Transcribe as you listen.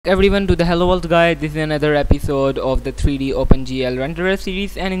Everyone to the Hello World Guide. This is another episode of the 3D OpenGL renderer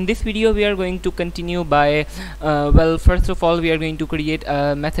series, and in this video we are going to continue by well, first of all we are going to create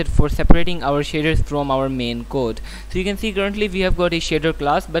a method for separating our shaders from our main code. So you can see currently we have got a shader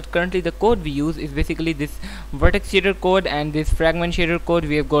class, but currently the code we use is basically this vertex shader code and this fragment shader code.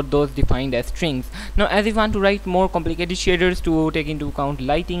 We have got those defined as strings. Now as we want to write more complicated shaders to take into account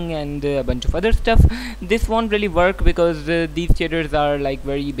lighting and a bunch of other stuff, this won't really work because these shaders are like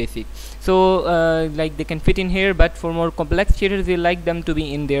very basic, so like they can fit in here, but for more complex shaders we like them to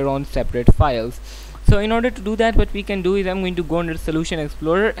be in their own separate files. So in order to do that, what we can do is I'm going to go under Solution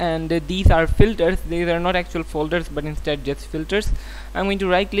Explorer, and these are filters. These are not actual folders but instead just filters. I'm going to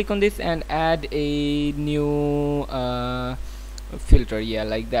right click on this and add a new filter, yeah,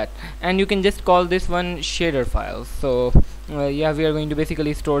 like that, and you can just call this one shader files. So yeah, we are going to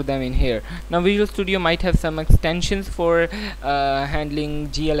basically store them in here. Now Visual Studio might have some extensions for handling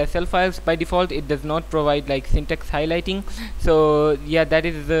GLSL files. By default it does not provide like syntax highlighting, so yeah, that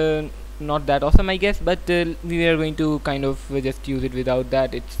is not that awesome, I guess, but we are going to kind of just use it without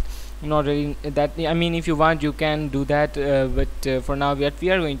that. It's not really that, I mean, if you want you can do that, but for now what we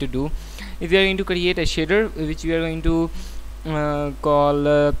are going to do is we are going to create a shader which we are going to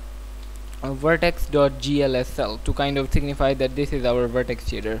call vertex.glsl to kind of signify that this is our vertex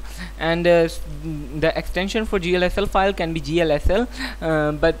shader, and the extension for GLSL file can be GLSL,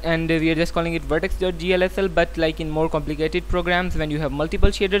 and we are just calling it vertex.glsl. but like in more complicated programs, when you have multiple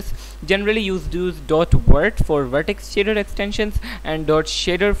shaders, generally use .vert for vertex shader extensions and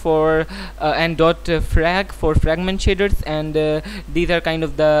 .shader for and .frag for fragment shaders, and these are kind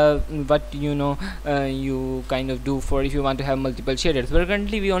of the what you kind of do for if you want to have multiple shaders. But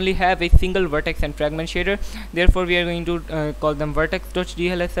currently we only have a single vertex and fragment shader, therefore we are going to call them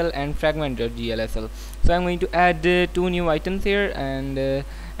vertex.glsl and fragment.glsl. so I'm going to add two new items here, and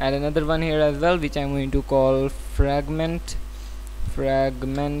add another one here as well, which I'm going to call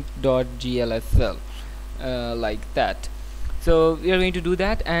fragment.glsl, like that. So we are going to do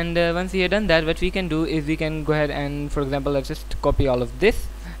that, and once we have done that, what we can do is we can go ahead and, for example, let's just copy all of this,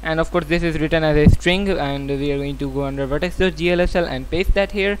 and of course this is written as a string, and we are going to go under vertex.glsl and paste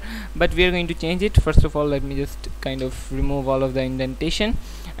that here, but we are going to change it. First of all, let me just kind of remove all of the indentation,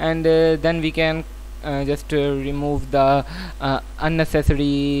 and then we can just remove the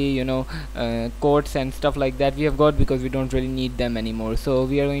unnecessary quotes and stuff like that we have got, because we don't really need them anymore. So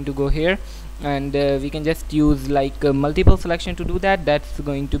we are going to go here, and we can just use like multiple selection to do that. That's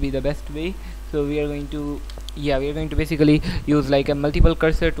going to be the best way. So we are going to basically use like a multiple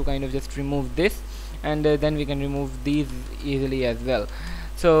cursor to kind of just remove this, and then we can remove these easily as well.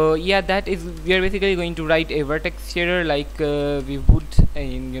 So yeah, that is, we are basically going to write a vertex shader like we would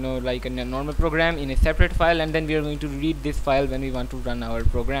in like in a normal program in a separate file, and then we are going to read this file when we want to run our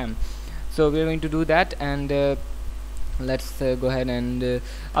program. So we are going to do that, and let's go ahead and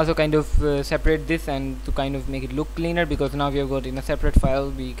also kind of separate this, and to kind of make it look cleaner, because now we have got in a separate file,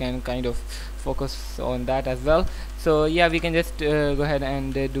 we can kind of focus on that as well. So yeah, we can just go ahead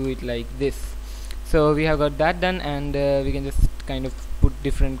and do it like this. So we have got that done, and we can just kind of put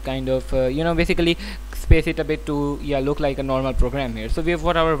different kind of basically space it a bit to look like a normal program here. So we have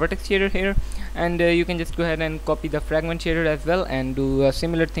got our vertex shader here, and you can just go ahead and copy the fragment shader as well and do a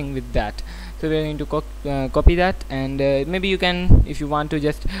similar thing with that. So we are going to copy that, and maybe you can, if you want to,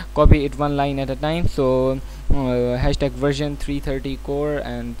 just copy it one line at a time. So hashtag version 330 core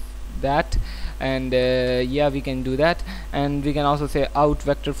and that, and yeah, we can do that, and we can also say out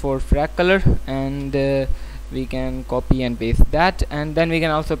vector for frag color, and we can copy and paste that, and then we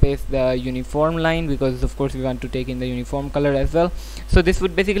can also paste the uniform line, because of course we want to take in the uniform color as well. So this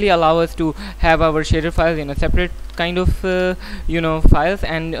would basically allow us to have our shader files in a separate kind of files,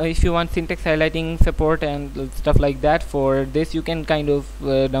 and if you want syntax highlighting support and stuff like that for this, you can kind of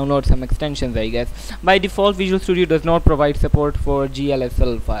download some extensions, I guess. By default Visual Studio does not provide support for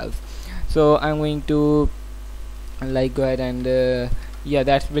GLSL files, so I'm going to like go ahead and yeah,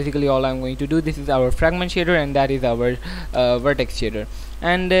 that's basically all I'm going to do. This is our fragment shader, and that is our vertex shader,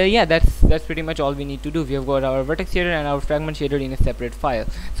 and yeah, that's pretty much all we need to do. We have got our vertex shader and our fragment shader in a separate file.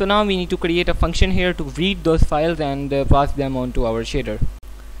 So now we need to create a function here to read those files and pass them on to our shader.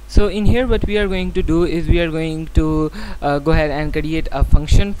 So in here what we are going to do is we are going to go ahead and create a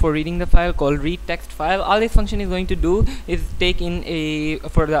function for reading the file called ReadTextFile. All this function is going to do is take in a,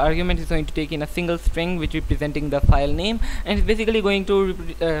 for the argument, is going to take in a single string which representing the file name, and it's basically going to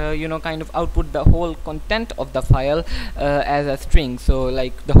kind of output the whole content of the file as a string. So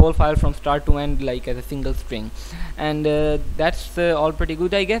like the whole file from start to end like as a single string, and that's all pretty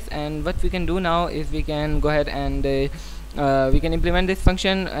good, I guess. And what we can do now is we can go ahead and we can implement this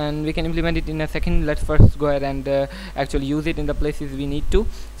function, and we can implement it in a second. Let's first go ahead and actually use it in the places we need to.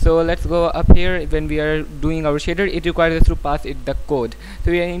 So let's go up here. When we are doing our shader, it requires us to pass it the code.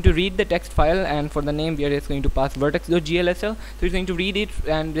 So we are going to read the text file, and for the name we are just going to pass vertex.glsl. So it's going to read it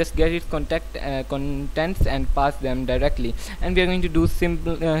and just get its contents and pass them directly. And we are going to do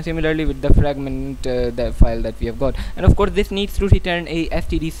similarly with the fragment the file that we have got. And of course this needs to return a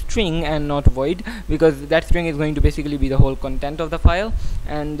std string and not void, because that string is going to basically be the whole content of the file.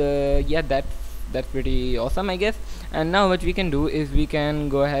 And yeah, that's pretty awesome, I guess. And now what we can do is we can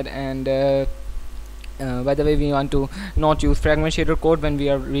go ahead and by the way, we want to not use fragment shader code when we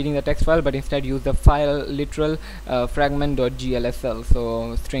are reading the text file, but instead use the file literal fragment.glsl,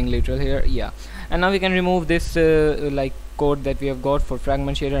 so string literal here. Yeah, and now we can remove this like code that we have got for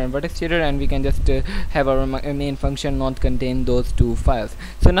fragment shader and vertex shader, and we can just have our main function not contain those two files.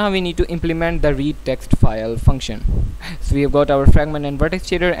 So now we need to implement the read text file function. So we have got our fragment and vertex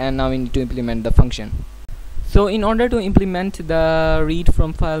shader, and now we need to implement the function. So in order to implement the read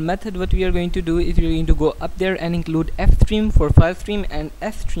from file method, what we are going to do is we are going to go up there and include fstream for file stream and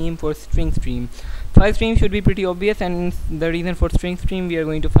stream for string stream. File stream should be pretty obvious, and the reason for string stream we are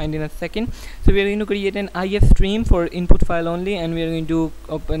going to find in a second. So we are going to create an if stream for input file only, and we are going to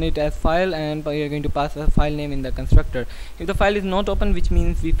open it as file, and we are going to pass a file name in the constructor. If the file is not open, which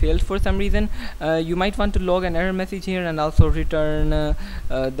means we failed for some reason, you might want to log an error message here and also return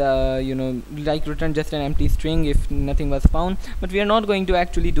return just an empty string if nothing was found. But we are not going to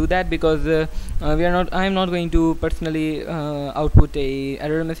actually do that, because I am not going to personally output a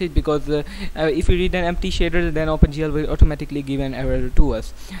error message, because if we read an empty shader, then OpenGL will automatically give an error to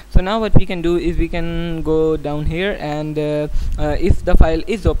us. So now what we can do is we can go down here, and if the file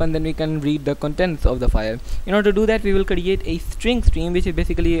is open, then we can read the contents of the file. In order to do that, we will create a string stream, which is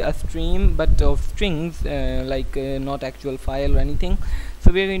basically a stream but of strings, not actual file or anything.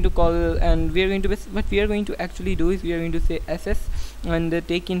 So we are going to call, and we are going to what we are going to actually do is we are going to say ss and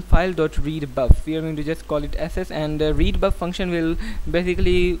take in file.readBuff. We are going to just call it ss, and readBuff function will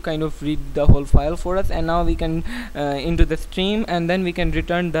basically kind of read the whole file for us. And now we can into the stream, and then we can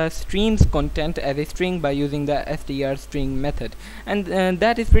return the stream's content as a string by using the strstring method. And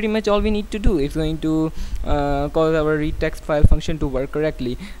that is pretty much all we need to do. It's going to cause our readTextFile function to work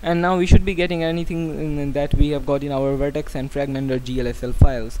correctly, and now we should be getting anything that we have got in our vertex and fragment or GLSL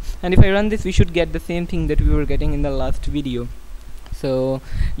files. And if I run this, we should get the same thing that we were getting in the last video. So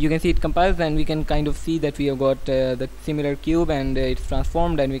you can see it compiles, and we can kind of see that we have got the similar cube, and it's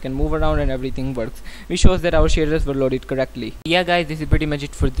transformed, and we can move around and everything works, which shows that our shaders were loaded correctly. Yeah guys, this is pretty much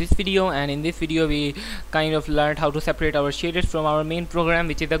it for this video, and in this video we kind of learned how to separate our shaders from our main program,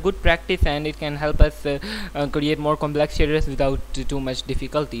 which is a good practice, and it can help us create more complex shaders without too much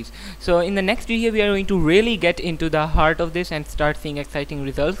difficulties. So in the next video we are going to really get into the heart of this and start seeing exciting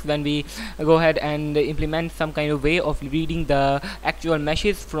results when we go ahead and implement some kind of way of reading the actual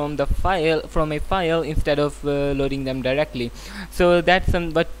meshes from a file instead of loading them directly. So that's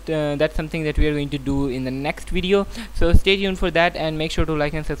something that we are going to do in the next video. So stay tuned for that, and make sure to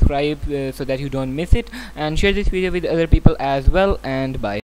like and subscribe so that you don't miss it, and share this video with other people as well. And bye.